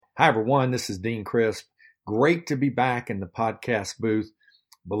Hi, everyone. This is Dean Crisp. Great to be back in the podcast booth.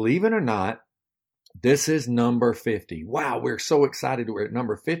 Believe it or not, this is number 50. Wow, we're so excited we're at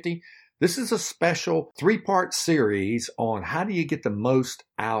number 50. This is a special 3-part series on how do you get the most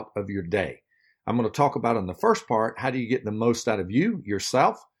out of your day. I'm going to talk about in the first part, how do you get the most out of you,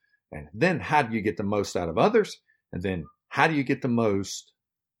 yourself, and then how do you get the most out of others, and then how do you get the most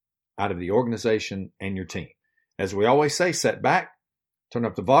out of the organization and your team. As we always say, sit back, turn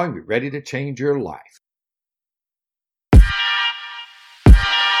up the volume, get ready to change your life.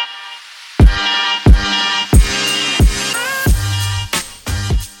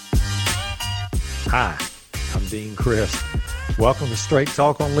 Hi, I'm Dean Crisp. Welcome to Straight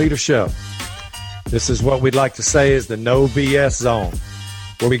Talk on Leadership. This is what we'd like to say is the no BS zone,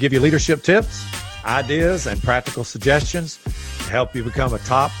 where we give you leadership tips, ideas, and practical suggestions to help you become a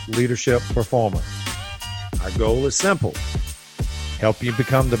top leadership performer. Our goal is simple: help you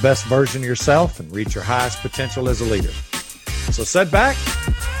become the best version of yourself and reach your highest potential as a leader. So sit back,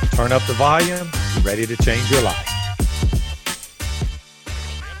 turn up the volume, be ready to change your life.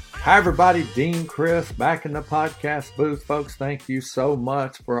 Hi, everybody. Dean Crisp back in the podcast booth. Folks, thank you so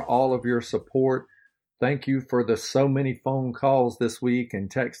much for all of your support. Thank you for the so many phone calls this week and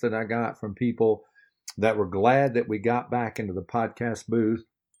texts that I got from people that were glad that we got back into the podcast booth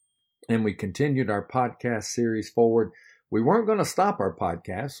and we continued our podcast series forward. We weren't going to stop our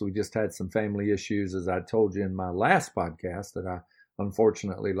podcast. We just had some family issues, as I told you in my last podcast, that I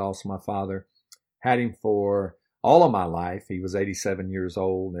unfortunately lost my father. Had him for all of my life. He was 87 years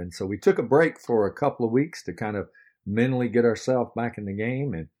old. And so we took a break for a couple of weeks to kind of mentally get ourselves back in the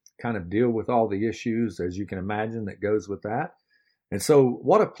game and kind of deal with all the issues, as you can imagine, that goes with that. And so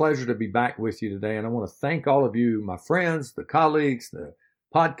what a pleasure to be back with you today. And I want to thank all of you, my friends, the colleagues, the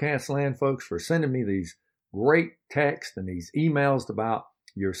podcast land folks, for sending me these great texts and these emails about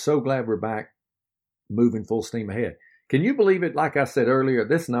you're so glad we're back, moving full steam ahead. Can you believe it? Like I said earlier,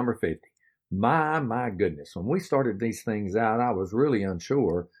 this number 50. My goodness. When we started these things out, I was really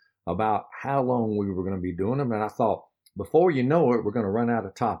unsure about how long we were going to be doing them. And I thought, before you know it, we're going to run out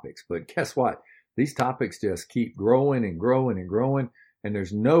of topics. But guess what? These topics just keep growing and growing and growing. And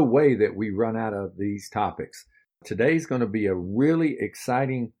there's no way that we run out of these topics. Today's going to be a really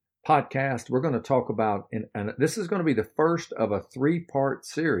exciting podcast. We're going to talk about, and this is going to be the first of a 3-part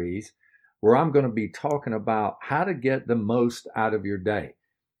series where I'm going to be talking about how to get the most out of your day.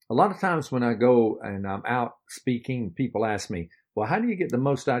 A lot of times when I go and I'm out speaking, people ask me, well, how do you get the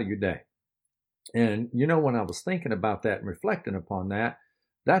most out of your day? And, you know, when I was thinking about that and reflecting upon that,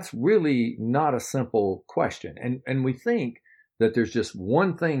 that's really not a simple question. And we think that there's just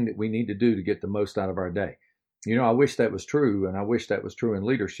one thing that we need to do to get the most out of our day. You know, I wish that was true. And I wish that was true in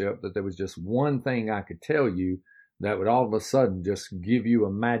leadership, that there was just one thing I could tell you that would all of a sudden just give you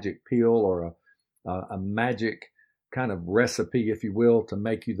a magic pill or a magic kind of recipe, if you will, to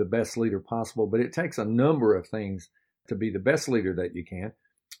make you the best leader possible. But it takes a number of things to be the best leader that you can.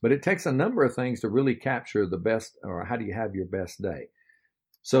 But it takes a number of things to really capture the best, or how do you have your best day?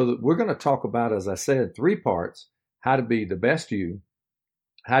 So we're going to talk about, as I said, 3 parts: how to be the best you,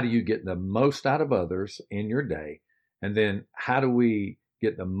 how do you get the most out of others in your day, and then how do we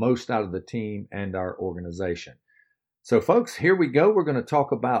get the most out of the team and our organization. So folks, here we go. We're going to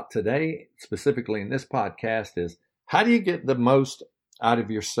talk about today, specifically in this podcast, is how do you get the most out of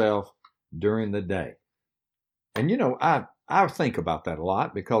yourself during the day? And, you know, I think about that a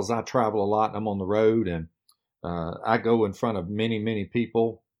lot because I travel a lot and I'm on the road, and I go in front of many, many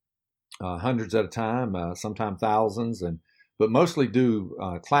people, hundreds at a time, sometimes thousands, but mostly do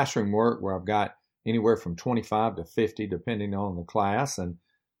classroom work where I've got anywhere from 25 to 50, depending on the class. And,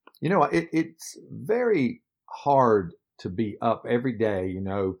 you know, it's very hard to be up every day, you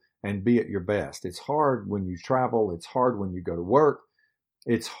know, and be at your best. It's hard when you travel. It's hard when you go to work.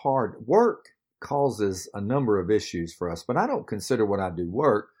 It's hard. Work causes a number of issues for us, but I don't consider what I do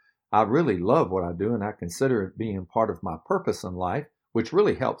work. I really love what I do, and I consider it being part of my purpose in life, which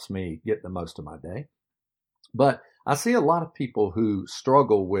really helps me get the most of my day. But I see a lot of people who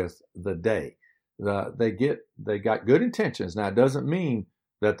struggle with the day. They got good intentions. Now, it doesn't mean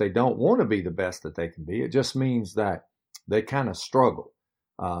that they don't want to be the best that they can be. It just means that they kind of struggle.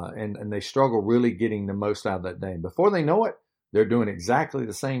 And they struggle really getting the most out of that day. And before they know it, they're doing exactly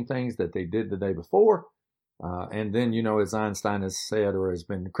the same things that they did the day before. And then, you know, as Einstein has said, or has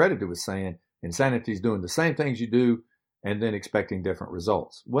been credited with saying, insanity is doing the same things you do and then expecting different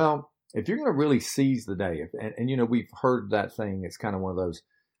results. Well, if you're going to really seize the day, and you know, we've heard that thing, it's kind of one of those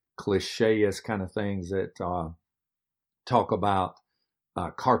cliche-ish kind of things that talk about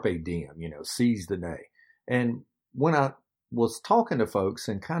carpe diem, you know, seize the day. And when I was talking to folks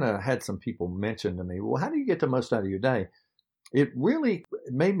and kind of had some people mention to me, well, how do you get the most out of your day? It really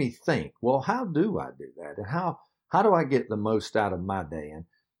made me think, well, how do I do that? And how do I get the most out of my day? And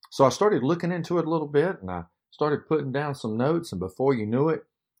so I started looking into it a little bit, and I started putting down some notes. And before you knew it,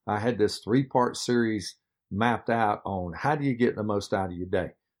 I had this 3-part series mapped out on how do you get the most out of your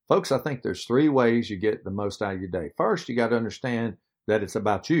day. Folks, I think there's 3 ways you get the most out of your day. First, you got to understand that it's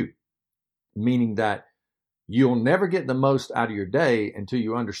about you, meaning that you'll never get the most out of your day until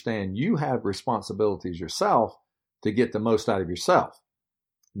you understand you have responsibilities yourself to get the most out of yourself.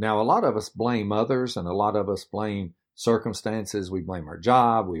 Now, a lot of us blame others, and a lot of us blame circumstances. We blame our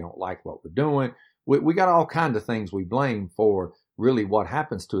job. We don't like what we're doing. We got all kinds of things we blame for really what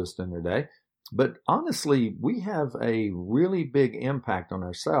happens to us in the day. But honestly, we have a really big impact on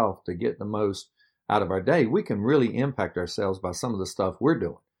ourselves to get the most out of our day. We can really impact ourselves by some of the stuff we're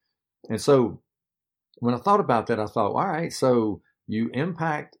doing. And so when I thought about that, I thought, all right, so you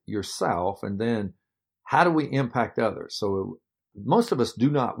impact yourself, and then how do we impact others? So most of us do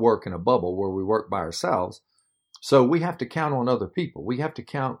not work in a bubble where we work by ourselves. So we have to count on other people. We have to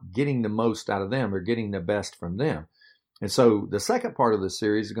count getting the most out of them or getting the best from them. And so the second part of the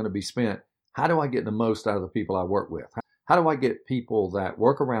series is going to be spent, how do I get the most out of the people I work with? How do I get people that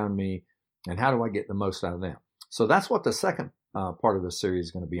work around me, and how do I get the most out of them? So that's what the second part of the series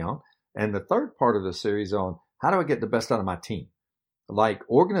is going to be on. And the third part of the series on, how do I get the best out of my team? Like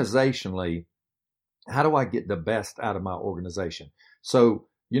organizationally, how do I get the best out of my organization? So,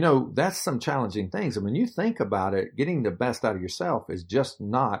 that's some challenging things. And when you think about it, getting the best out of yourself is just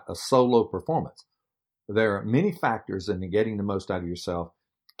not a solo performance. There are many factors into getting the most out of yourself,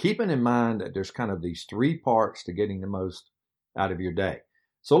 keeping in mind that there's kind of these 3 parts to getting the most out of your day.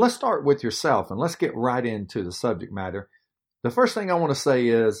 So let's start with yourself, and let's get right into the subject matter. The first thing I want to say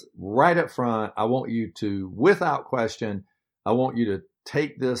is, right up front, I want you to, without question, I want you to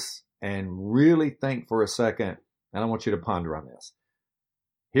take this and really think for a second, and I want you to ponder on this.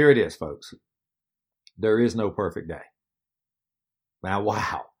 Here it is, folks. There is no perfect day. Now,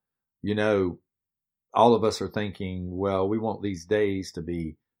 wow. All of us are thinking, well, we want these days to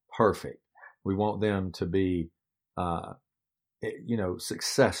be perfect. We want them to be,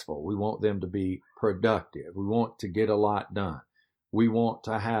 successful. We want them to be productive. We want to get a lot done. We want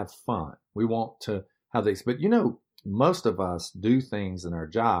to have fun. We want to have these. But, most of us do things in our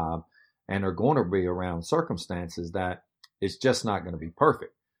job and are going to be around circumstances that it's just not going to be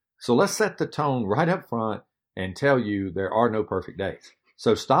perfect. So let's set the tone right up front and tell you there are no perfect days.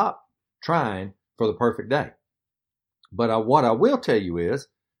 So stop trying for the perfect day. But what I will tell you is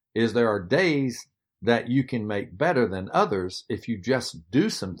there are days that you can make better than others if you just do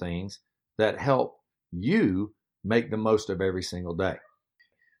some things that help you make the most of every single day.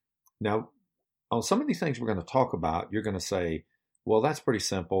 Now, on some of these things we're going to talk about, you're going to say, well, that's pretty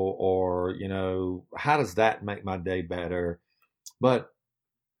simple, or, how does that make my day better? But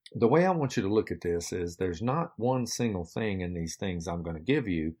the way I want you to look at this is there's not one single thing in these things I'm going to give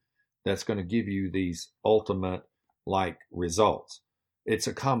you that's going to give you these ultimate results. It's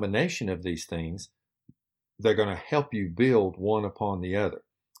a combination of these things. They're going to help you build one upon the other.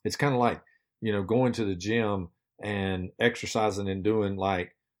 It's kind of like, going to the gym and exercising and doing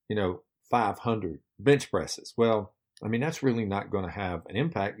 500 bench presses. Well, that's really not going to have an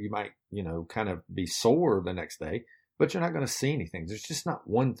impact. You might, kind of be sore the next day, but you're not going to see anything. There's just not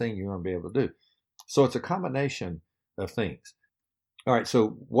one thing you're going to be able to do. So it's a combination of things. All right.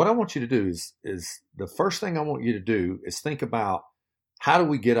 So what I want you to do is the first thing I want you to do is think about, how do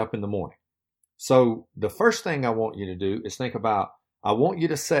we get up in the morning? So the first thing I want you to do is think about, I want you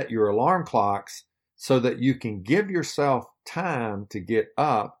to set your alarm clocks so that you can give yourself time to get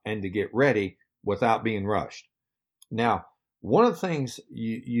up and to get ready without being rushed. Now, one of the things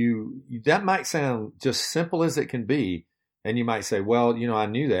you that might sound just simple as it can be, and you might say, well, I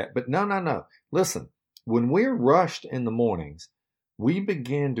knew that, but no. Listen, when we're rushed in the mornings, we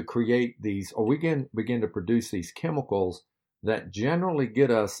begin to create these, or we begin to produce these chemicals that generally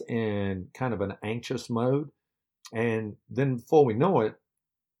get us in kind of an anxious mode. And then before we know it,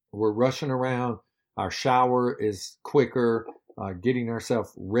 we're rushing around. Our shower is quicker. Getting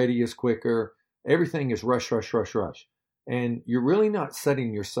ourselves ready is quicker. Everything is rush. And you're really not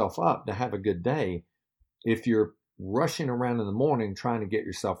setting yourself up to have a good day if you're rushing around in the morning trying to get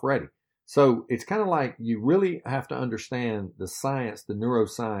yourself ready. So it's kind of like you really have to understand the science, the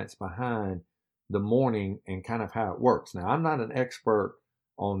neuroscience behind the morning and kind of how it works. Now, I'm not an expert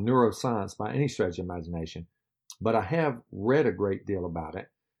on neuroscience by any stretch of imagination, but I have read a great deal about it,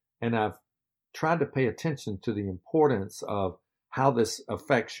 and I've tried to pay attention to the importance of how this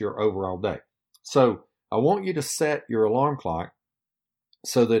affects your overall day. So I want you to set your alarm clock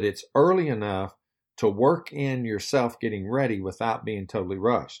so that it's early enough to work in yourself getting ready without being totally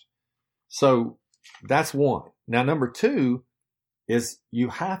rushed. So that's one. Now, number two is you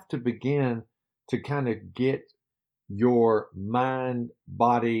have to begin to kind of get your mind,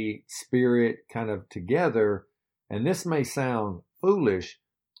 body, spirit kind of together. And this may sound foolish,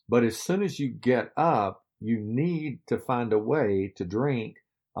 but as soon as you get up, you need to find a way to drink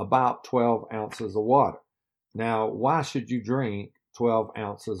about 12 ounces of water. Now, why should you drink 12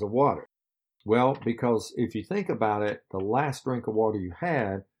 ounces of water? Well, because if you think about it, the last drink of water you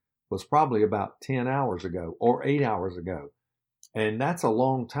had was probably about 10 hours ago or 8 hours ago. And that's a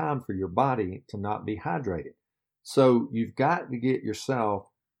long time for your body to not be hydrated. So you've got to get yourself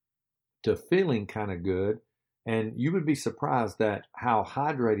to feeling kind of good. And you would be surprised at how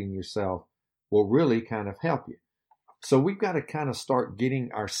hydrating yourself will really kind of help you. So we've got to kind of start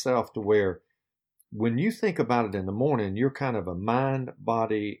getting ourselves to where when you think about it in the morning, you're kind of a mind,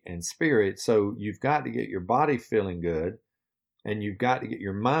 body, and spirit. So you've got to get your body feeling good and you've got to get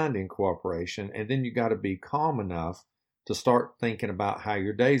your mind in cooperation. And then you've got to be calm enough to start thinking about how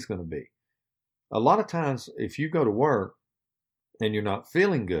your day's going to be. A lot of times, if you go to work and you're not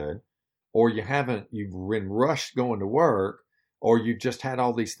feeling good, or you've been rushed going to work, or you've just had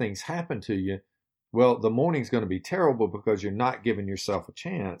all these things happen to you, well, the morning's going to be terrible because you're not giving yourself a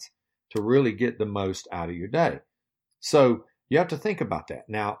chance to really get the most out of your day. So you have to think about that.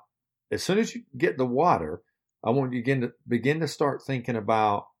 Now, as soon as you get the water, I want you to begin to start thinking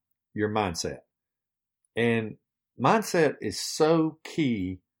about your mindset. And mindset is so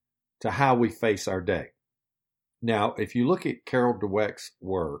key to how we face our day. Now, if you look at Carol Dweck's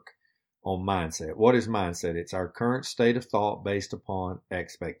work on mindset, what is mindset? It's our current state of thought based upon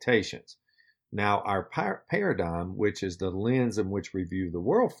expectations. Now, our paradigm, which is the lens in which we view the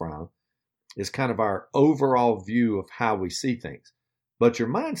world from, is kind of our overall view of how we see things. But your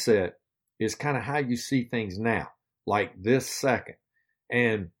mindset is kind of how you see things now, like this second.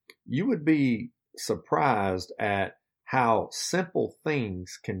 And you would be surprised at how simple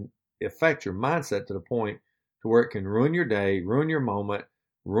things can affect your mindset to the point to where it can ruin your day, ruin your moment,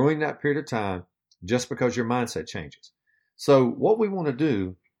 ruin that period of time just because your mindset changes. So what we want to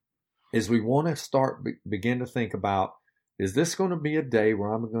do is we want to begin to think about, is this going to be a day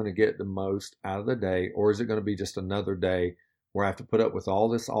where I'm going to get the most out of the day, or is it going to be just another day where I have to put up with all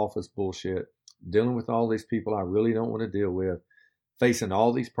this office bullshit, dealing with all these people I really don't want to deal with, facing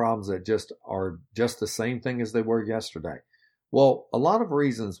all these problems that just are just the same thing as they were yesterday? Well, a lot of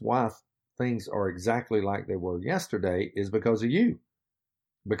reasons why things are exactly like they were yesterday is because of you.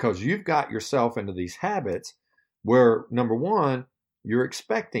 Because you've got yourself into these habits where, number one, you're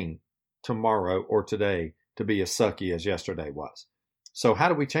expecting tomorrow or today to be as sucky as yesterday was. So how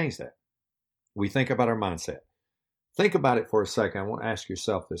do we change that? We think about our mindset. Think about it for a second. I want to ask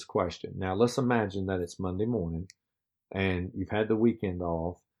yourself this question. Now, let's imagine that it's Monday morning and you've had the weekend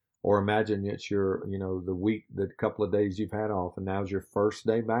off, or imagine it's the couple of days you've had off, and now's your first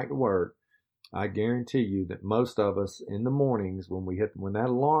day back to work. I guarantee you that most of us in the mornings, when that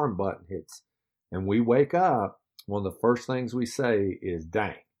alarm button hits and we wake up, one of the first things we say is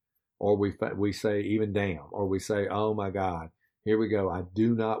dang, or we say even damn, or we say, oh my God, here we go. I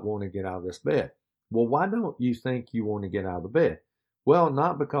do not want to get out of this bed. Well, why don't you think you want to get out of the bed? Well,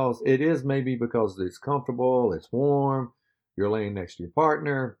 not because it is, maybe because it's comfortable, it's warm, you're laying next to your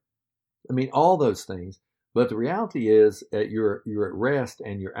partner. I mean, all those things. But the reality is that you're at rest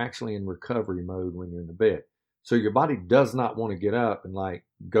and you're actually in recovery mode when you're in the bed. So your body does not want to get up and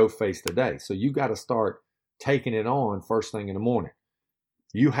go face the day. So you got to start taking it on first thing in the morning.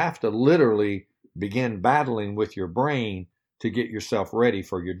 You have to literally begin battling with your brain to get yourself ready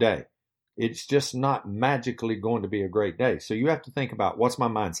for your day. It's just not magically going to be a great day. So you have to think about, what's my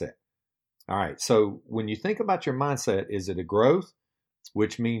mindset? All right. So when you think about your mindset, is it a growth?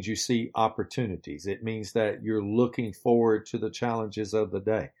 Which means you see opportunities. It means that you're looking forward to the challenges of the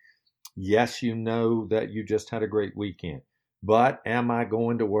day. Yes, you know that you just had a great weekend, but am I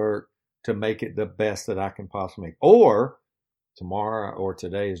going to work to make it the best that I can possibly make? Or tomorrow or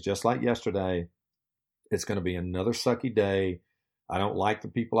today is just like yesterday. It's going to be another sucky day. I don't like the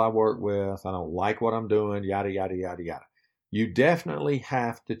people I work with. I don't like what I'm doing, yada, yada, yada, yada. You definitely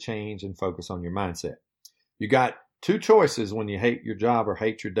have to change and focus on your mindset. You got two choices when you hate your job or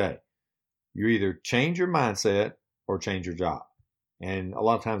hate your day. You either change your mindset or change your job. And a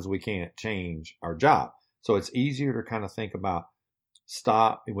lot of times we can't change our job. So it's easier to kind of think about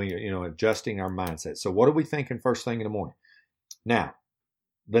adjusting our mindset. So what are we thinking first thing in the morning? Now,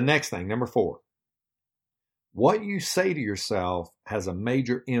 the next thing, number 4, what you say to yourself has a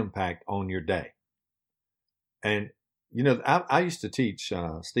major impact on your day. And, I used to teach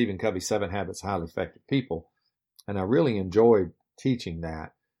Stephen Covey's 7 Habits of Highly Effective People, and I really enjoyed teaching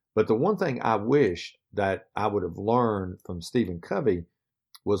that. But the one thing I wish that I would have learned from Stephen Covey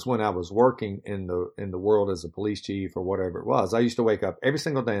was when I was working in the world as a police chief or whatever it was. I used to wake up every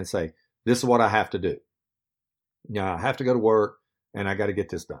single day and say, this is what I have to do. Now, I have to go to work and I got to get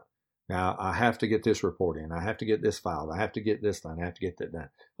this done. Now, I have to get this report in. I have to get this filed. I have to get this done. I have to get that done.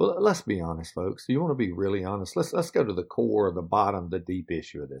 Well, let's be honest, folks. You want to be really honest? Let's go to the core, the bottom, the deep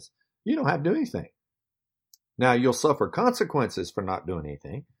issue of this. You don't have to do anything. Now, you'll suffer consequences for not doing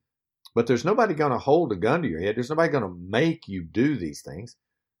anything, but there's nobody going to hold a gun to your head. There's nobody going to make you do these things.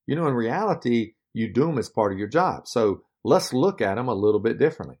 In reality, you do them as part of your job. So let's look at them a little bit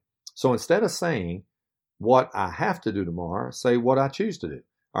differently. So instead of saying what I have to do tomorrow, say what I choose to do.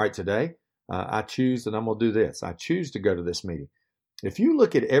 All right, today, I choose that I'm going to do this. I choose to go to this meeting. If you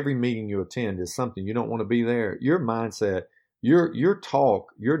look at every meeting you attend as something you don't want to be there, your mindset, your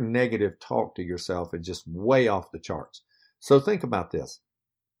talk, your negative talk to yourself is just way off the charts. So think about this.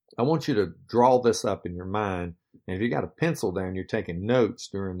 I want you to draw this up in your mind. And if you got a pencil there and you're taking notes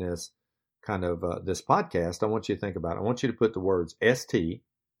during this kind of this podcast, I want you to think about it. I want you to put the words ST,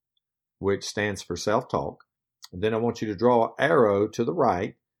 which stands for self-talk. And then I want you to draw an arrow to the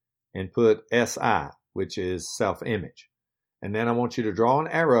right and put SI, which is self-image. And then I want you to draw an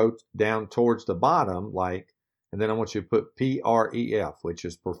arrow down towards the bottom, and then I want you to put PREF, which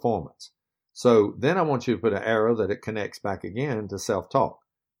is performance. So then I want you to put an arrow that it connects back again to self-talk.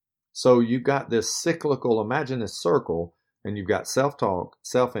 So you've got this cyclical, imagine this circle, and you've got self-talk,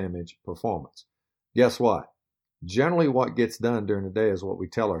 self-image, performance. Guess what? Generally what gets done during the day is what we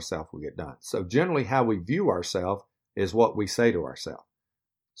tell ourselves will get done. So generally how we view ourselves is what we say to ourselves.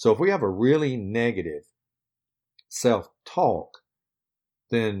 So if we have a really negative self-talk,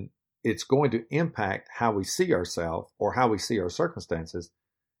 then it's going to impact how we see ourselves or how we see our circumstances,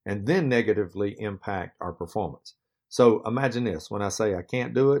 and then negatively impact our performance. So imagine this. When I say I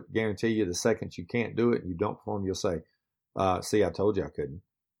can't do it, guarantee you the second you can't do it and you don't perform, you'll say, see, I told you I couldn't.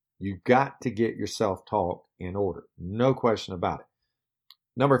 You've got to get your self-talk in order. No question about it.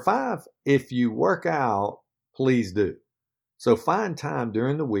 Number 5, if you work out, please do. So find time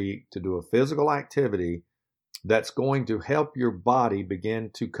during the week to do a physical activity that's going to help your body begin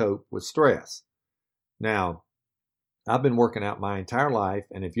to cope with stress. Now, I've been working out my entire life,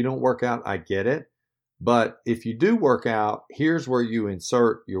 and if you don't work out, I get it. But if you do work out, here's where you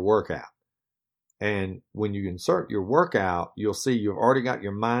insert your workout. And when you insert your workout, you'll see you've already got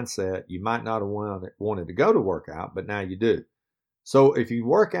your mindset. You might not have wanted to go to workout, but now you do. So if you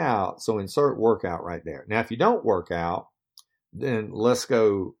work out, so insert workout right there. Now, if you don't work out, then let's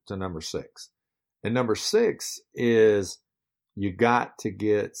go to number 6. And number 6 is you got to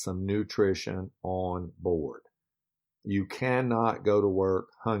get some nutrition on board. You cannot go to work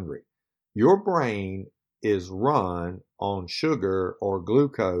hungry. Your brain is run on sugar or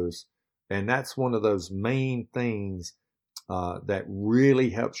glucose, and that's one of those main things that really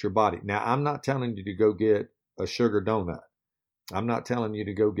helps your body. Now, I'm not telling you to go get a sugar donut. I'm not telling you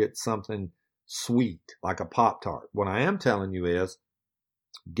to go get something sweet like a Pop-Tart. What I am telling you is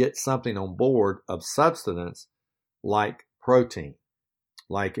get something on board of substance like protein,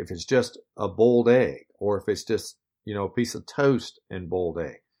 like if it's just a boiled egg, or if it's just, a piece of toast and boiled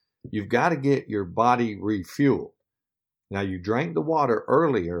egg. You've got to get your body refueled. Now, you drank the water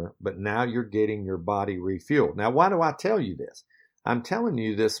earlier, but now you're getting your body refueled. Now, why do I tell you this? I'm telling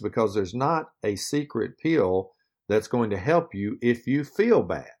you this because there's not a secret pill that's going to help you if you feel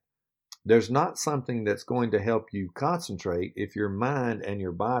bad. There's not something that's going to help you concentrate if your mind and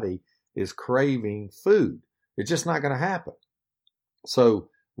your body is craving food. It's just not going to happen. So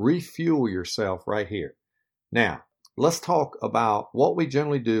refuel yourself right here. Now, let's talk about what we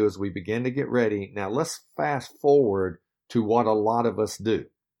generally do as we begin to get ready. Now, let's fast forward to what a lot of us do.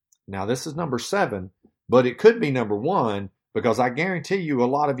 Now, this is number 7, but it could be number 1 because I guarantee you a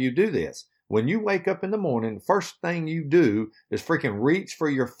lot of you do this. When you wake up in the morning, the first thing you do is freaking reach for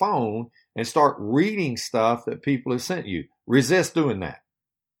your phone and start reading stuff that people have sent you. Resist doing that.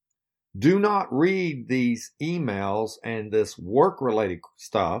 Do not read these emails and this work-related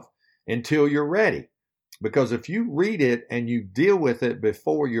stuff until you're ready. Because if you read it and you deal with it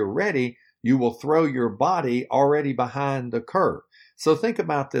before you're ready, you will throw your body already behind the curve. So think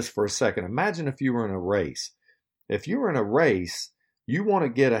about this for a second. Imagine if you were in a race. If you were in a race, you want to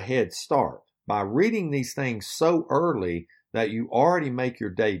get a head start. By reading these things so early that you already make your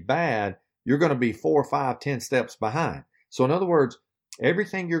day bad, you're going to be 4, 5, 10 steps behind. So in other words,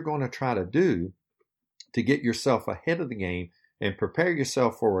 everything you're going to try to do to get yourself ahead of the game and prepare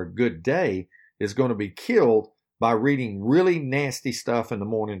yourself for a good day is going to be killed by reading really nasty stuff in the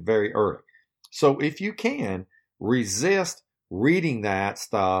morning very early. So if you can, resist reading that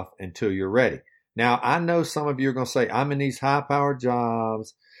stuff until you're ready. Now, I know some of you are going to say, I'm in these high-powered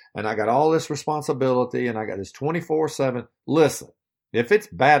jobs, and I got all this responsibility, and I got this 24/7. Listen, if it's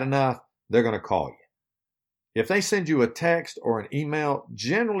bad enough, they're going to call you. If they send you a text or an email,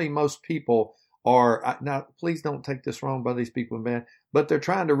 generally most people are, now please don't take this wrong by these people in bed, but they're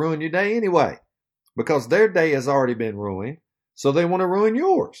trying to ruin your day anyway because their day has already been ruined, so they want to ruin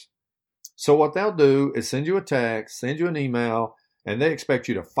yours. So what they'll do is send you a text, send you an email, and they expect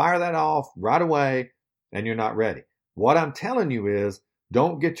you to fire that off right away, and you're not ready. What I'm telling you is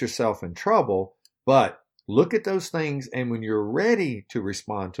don't get yourself in trouble, but look at those things, and when you're ready to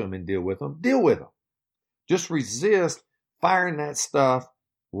respond to them and deal with them, deal with them. Just resist firing that stuff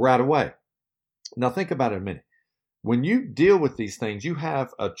right away. Now think about it a minute. When you deal with these things, you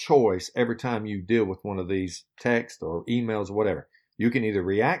have a choice every time you deal with one of these texts or emails or whatever. You can either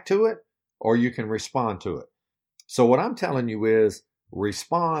react to it or you can respond to it. So what I'm telling you is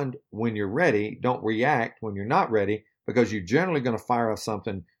respond when you're ready. Don't react when you're not ready, because you're generally going to fire off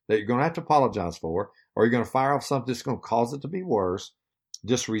something that you're going to have to apologize for, or you're going to fire off something that's going to cause it to be worse.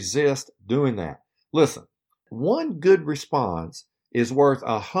 Just resist doing that. Listen, one good response is worth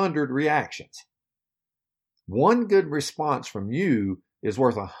 100 reactions. One good response from you is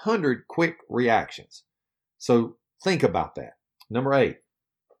worth 100 quick reactions. So think about that. Number 8.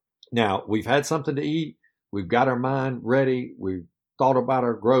 Now, we've had something to eat. We've got our mind ready. We've thought about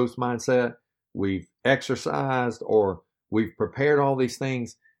our growth mindset. We've exercised, or we've prepared all these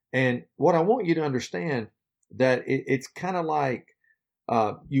things. And what I want you to understand that it's kind of like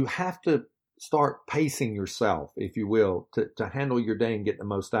you have to start pacing yourself, if you will, to handle your day and get the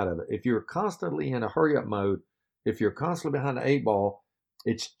most out of it. If you're constantly in a hurry up mode, if you're constantly behind the 8 ball,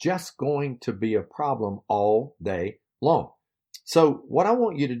 it's just going to be a problem all day long. So what I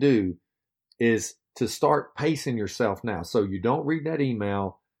want you to do is to start pacing yourself now. So you don't read that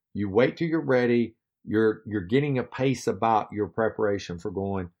email. You wait till you're ready. You're getting a pace about your preparation for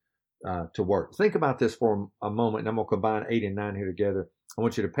going to work. Think about this for a moment, and I'm going to combine 8 and 9 here together. I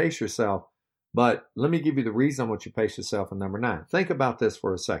want you to pace yourself, but let me give you the reason I want you to pace yourself in number 9. Think about this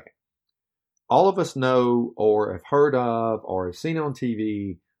for a second. All of us know, or have heard of, or have seen on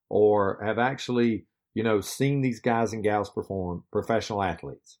TV, or have actually, seen these guys and gals perform, professional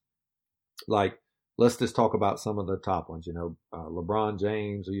athletes. Like, let's just talk about some of the top ones, LeBron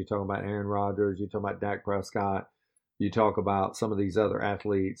James, or you talking about Aaron Rodgers, you talking about Dak Prescott, you talk about some of these other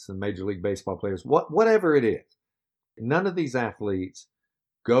athletes and Major League Baseball players, whatever it is. None of these athletes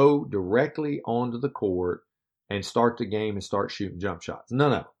go directly onto the court and start the game and start shooting jump shots.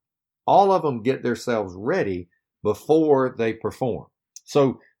 No. All of them get themselves ready before they perform.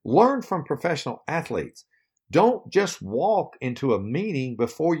 So learn from professional athletes. Don't just walk into a meeting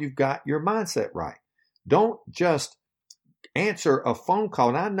before you've got your mindset right. Don't just answer a phone call.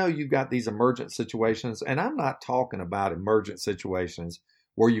 And I know you've got these emergent situations, and I'm not talking about emergent situations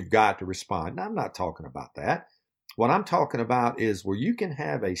where you've got to respond. I'm not talking about that. What I'm talking about is where you can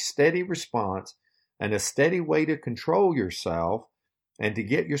have a steady response and a steady way to control yourself and to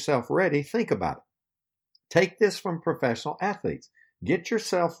get yourself ready. Think about it. Take this from professional athletes. Get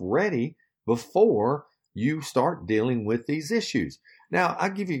yourself ready before you start dealing with these issues. Now,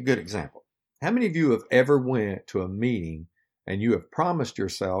 I'll give you a good example. How many of you have ever went to a meeting and you have promised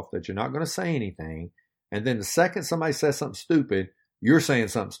yourself that you're not going to say anything, and then the second somebody says something stupid, you're saying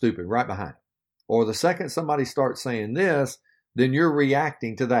something stupid right behind it? Or the second somebody starts saying this, then you're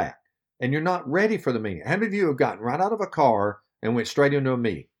reacting to that, and you're not ready for the meeting. How many of you have gotten right out of a car and went straight into a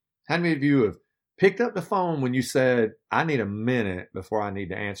meeting? How many of you have picked up the phone when you said, I need a minute before I need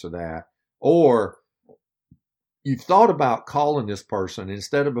to answer that? Or you've thought about calling this person,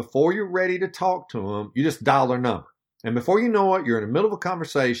 instead of before you're ready to talk to them, you just dial their number. And before you know it, you're in the middle of a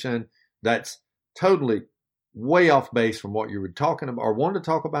conversation that's totally way off base from what you were talking about or wanted to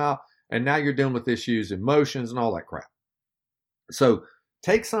talk about. And now you're dealing with issues, emotions, and all that crap. So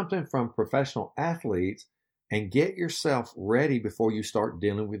take something from professional athletes and get yourself ready before you start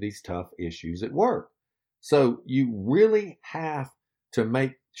dealing with these tough issues at work. So you really have to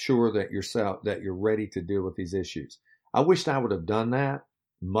make sure that you're ready to deal with these issues. I wished I would have done that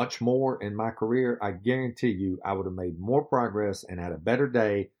much more in my career. I guarantee you I would have made more progress and had a better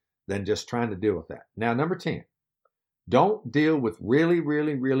day than just trying to deal with that. Now, number 10, don't deal with really,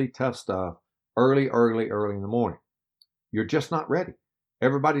 really, really tough stuff early in the morning. You're just not ready.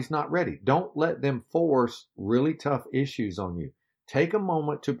 Everybody's not ready. Don't let them force really tough issues on you. Take a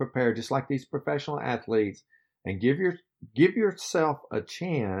moment to prepare, just like these professional athletes, and give yourself a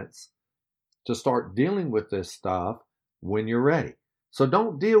chance to start dealing with this stuff when you're ready. So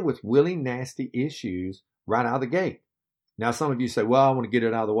don't deal with really nasty issues right out of the gate. Now, some of you say, well, I want to get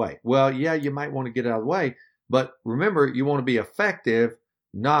it out of the way. Well, yeah, you might want to get it out of the way, but remember, you want to be effective,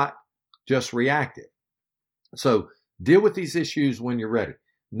 not just reactive. So deal with these issues when you're ready.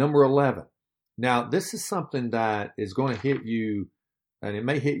 Number 11. Now, this is something that is going to hit you, and it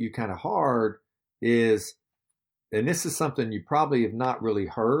may hit you kind of hard, and this is something you probably have not really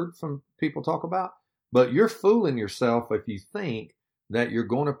heard from people talk about, but you're fooling yourself if you think that you're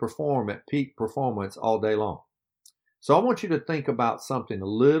going to perform at peak performance all day long. So I want you to think about something a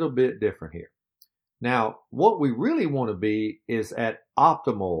little bit different here. Now, what we really want to be is at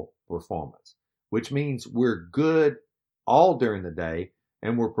optimal performance, which means we're good all during the day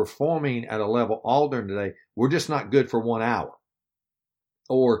and we're performing at a level all during the day. We're just not good for 1 hour,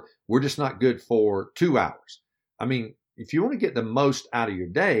 or we're just not good for 2 hours. I mean, if you want to get the most out of your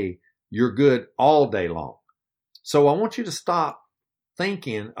day, you're good all day long. So I want you to stop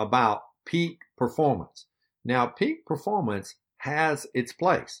thinking about peak performance. Now, peak performance has its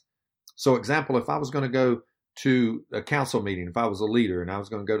place. So, example, if I was going to go to a council meeting, if I was a leader and I was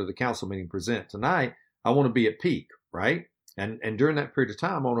going to go to the council meeting present tonight, I want to be at peak, right? And during that period of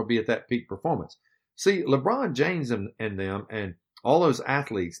time, I want to be at that peak performance. See, LeBron James and them and all those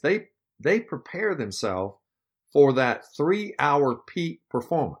athletes, they prepare themselves for that 3-hour peak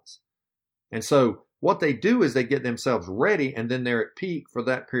performance. And so what they do is they get themselves ready and then they're at peak for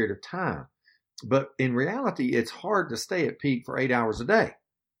that period of time. But in reality, it's hard to stay at peak for 8 hours a day.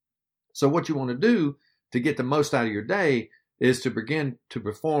 So what you want to do to get the most out of your day is to begin to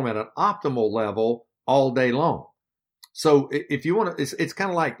perform at an optimal level all day long. So if you want to, it's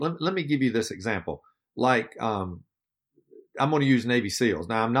kind of like, let me give you this example. Like, I'm going to use Navy SEALs.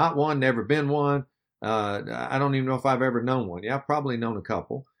 Now, I'm not one, never been one. I don't even know if I've ever known one. Yeah, I've probably known a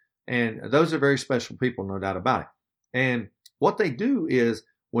couple. And those are very special people, no doubt about it. And what they do is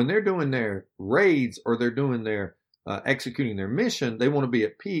when they're doing their raids or they're doing their executing their mission, they want to be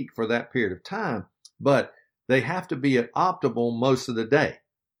at peak for that period of time, but they have to be at optimal most of the day.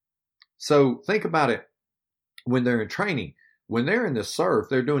 So think about it when they're in training. When they're in the surf,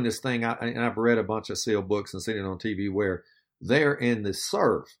 they're doing this thing, and I've read a bunch of SEAL books and seen it on TV where they're in the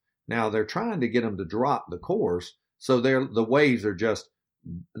surf. Now, they're trying to get them to drop the course, so the waves are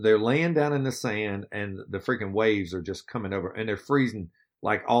they're laying down in the sand, and the freaking waves are just coming over, and they're freezing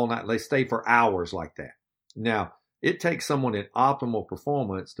like all night. They stay for hours like that. Now, it takes someone in optimal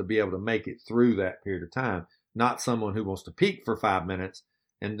performance to be able to make it through that period of time, not someone who wants to peak for 5 minutes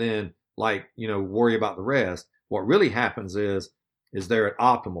and then worry about the rest. What really happens is they're at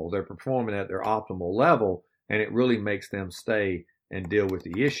optimal. They're performing at their optimal level, and it really makes them stay and deal with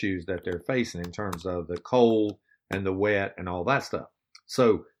the issues that they're facing in terms of the cold and the wet and all that stuff.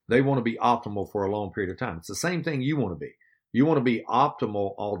 So they want to be optimal for a long period of time. It's the same thing you want to be. You want to be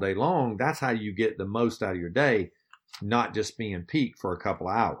optimal all day long. That's how you get the most out of your day, not just being peak for a couple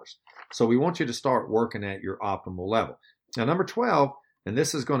of hours. So we want you to start working at your optimal level. Now, number 12, and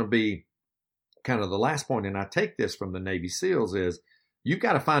this is going to be kind of the last point, and I take this from the Navy SEALs, is you've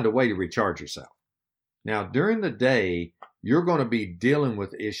got to find a way to recharge yourself. Now, during the day, you're going to be dealing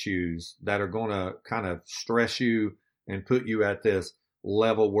with issues that are going to kind of stress you and put you at this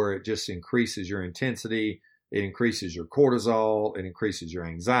level where it just increases your intensity. It increases your cortisol. It increases your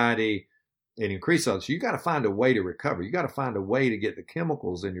anxiety. It increases. So you got to find a way to recover. You got to find a way to get the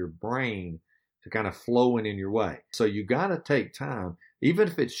chemicals in your brain to kind of flowing in your way. So you got to take time, even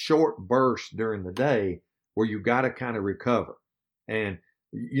if it's short bursts during the day, where you got to kind of recover. And,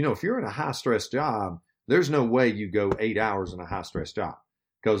 if you're in a high stress job, there's no way you go 8 hours in a high stress job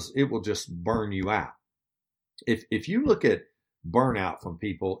because it will just burn you out. If you look at burnout from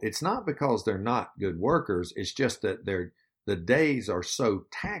people, it's not because they're not good workers. It's just that the days are so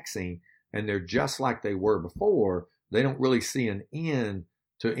taxing and they're just like they were before. They don't really see an end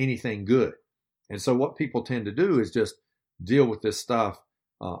to anything good. And so what people tend to do is just deal with this stuff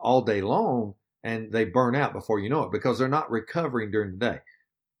all day long, and they burn out before you know it because they're not recovering during the day.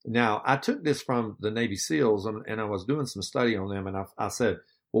 Now, I took this from the Navy SEALs, and I was doing some study on them, and I said,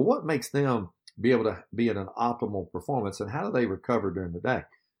 well, what makes them be able to be at an optimal performance, and how do they recover during the day?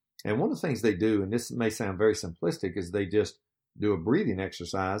 And one of the things they do, and this may sound very simplistic, is they just do a breathing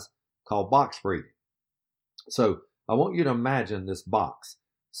exercise called box breathing. So I want you to imagine this box.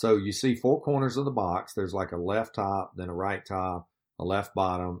 So you see 4 corners of the box. There's like a left top, then a right top, a left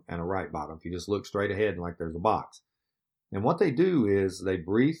bottom, and a right bottom. If you just look straight ahead and like there's a box. And what they do is they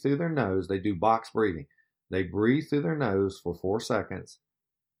breathe through their nose. They do box breathing. They breathe through their nose for 4 seconds,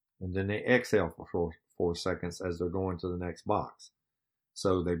 and then they exhale for 4 seconds as they're going to the next box.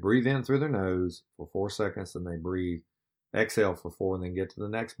 So they breathe in through their nose for 4 seconds, and they exhale for 4, and then get to the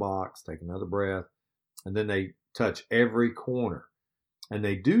next box, take another breath, and then they touch every corner. And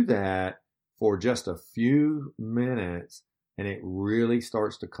they do that for just a few minutes, and it really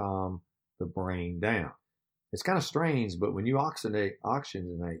starts to calm the brain down. It's kind of strange, but when you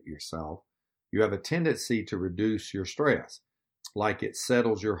oxygenate yourself, you have a tendency to reduce your stress, like it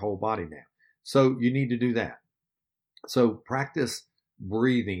settles your whole body down. So you need to do that. So practice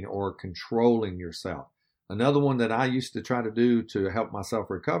breathing or controlling yourself. Another one that I used to try to do to help myself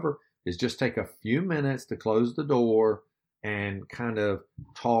recover is just take a few minutes to close the door and kind of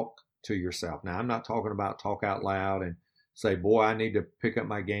talk to yourself. Now, I'm not talking about talk out loud and say, boy, I need to pick up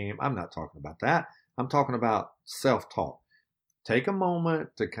my game. I'm not talking about that. I'm talking about self-talk. Take a moment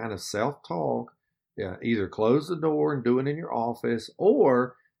to kind of self-talk, either close the door and do it in your office,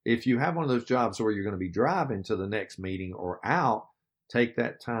 or if you have one of those jobs where you're going to be driving to the next meeting or out, take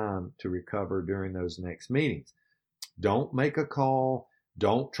that time to recover during those next meetings. Don't make a call.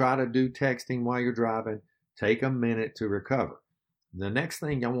 Don't try to do texting while you're driving. Take a minute to recover. The next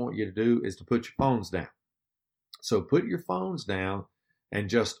thing I want you to do is to put your phones down. So put your phones down and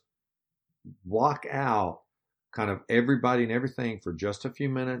just block out kind of everybody and everything for just a few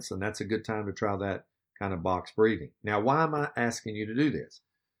minutes, and that's a good time to try that kind of box breathing. Now, why am I asking you to do this?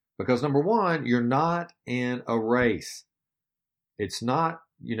 Because number one, you're not in a race. It's not,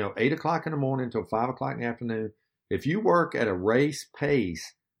 8 o'clock in the morning until 5 o'clock in the afternoon. If you work at a race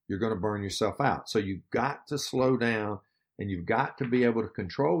pace, you're going to burn yourself out. So you've got to slow down, and you've got to be able to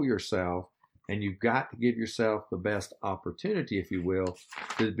control yourself, and you've got to give yourself the best opportunity, if you will,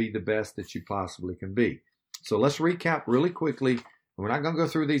 to be the best that you possibly can be. So let's recap really quickly. We're not going to go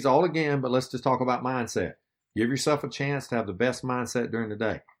through these all again, but let's just talk about mindset. Give yourself a chance to have the best mindset during the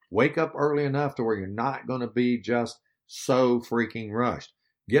day. Wake up early enough to where you're not going to be just so freaking rushed.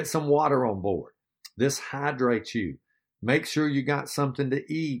 Get some water on board. This hydrates you. Make sure you got something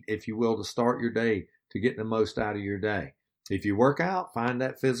to eat, if you will, to start your day, to get the most out of your day. If you work out, find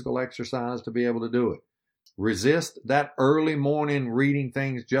that physical exercise to be able to do it. Resist that early morning reading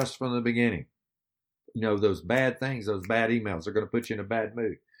things just from the beginning. Those bad things, those bad emails are going to put you in a bad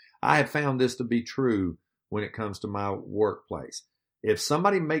mood. I have found this to be true when it comes to my workplace. If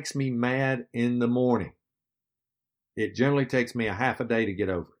somebody makes me mad in the morning, it generally takes me a half a day to get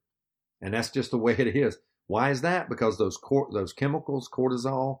over it. And that's just the way it is. Why is that? Because those chemicals,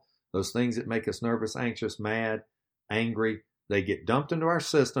 cortisol, those things that make us nervous, anxious, mad, angry, they get dumped into our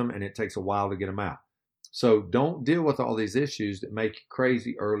system, and it takes a while to get them out. So don't deal with all these issues that make you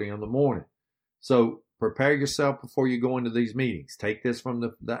crazy early in the morning. So prepare yourself before you go into these meetings. Take this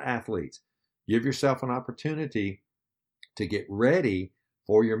from the athletes. Give yourself an opportunity to get ready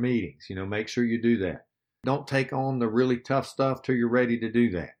for your meetings. Make sure you do that. Don't take on the really tough stuff till you're ready to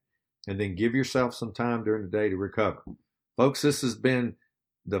do that. And then give yourself some time during the day to recover. Folks, this has been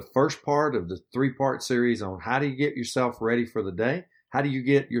the first part of the 3-part series on how do you get yourself ready for the day? How do you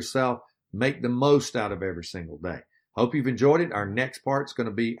get yourself make the most out of every single day? Hope you've enjoyed it. Our next part's going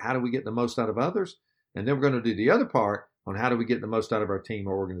to be how do we get the most out of others? And then we're going to do the other part on how do we get the most out of our team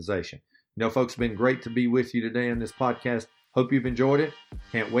or organization. Folks, it's been great to be with you today on this podcast. Hope you've enjoyed it.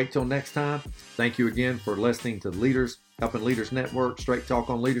 Can't wait till next time. Thank you again for listening to Leaders Helping Leaders Network, Straight Talk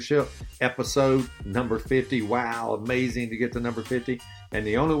on Leadership, episode number 50. Wow, amazing to get to number 50. And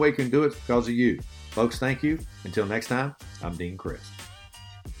the only way you can do it is because of you. Folks, thank you. Until next time, I'm Dean Chris.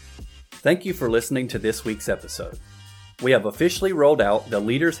 Thank you for listening to this week's episode. We have officially rolled out the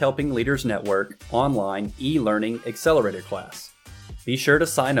Leaders Helping Leaders Network online e-learning accelerator class. Be sure to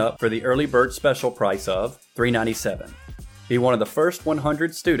sign up for the early bird special price of $397. Be one of the first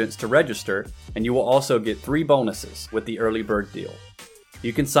 100 students to register, and you will also get 3 bonuses with the early bird deal.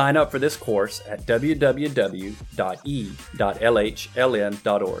 You can sign up for this course at www.e.lhln.org.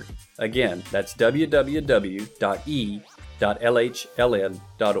 Again, that's www.e.lhln.org.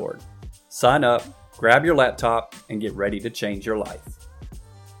 Sign up, grab your laptop, and get ready to change your life.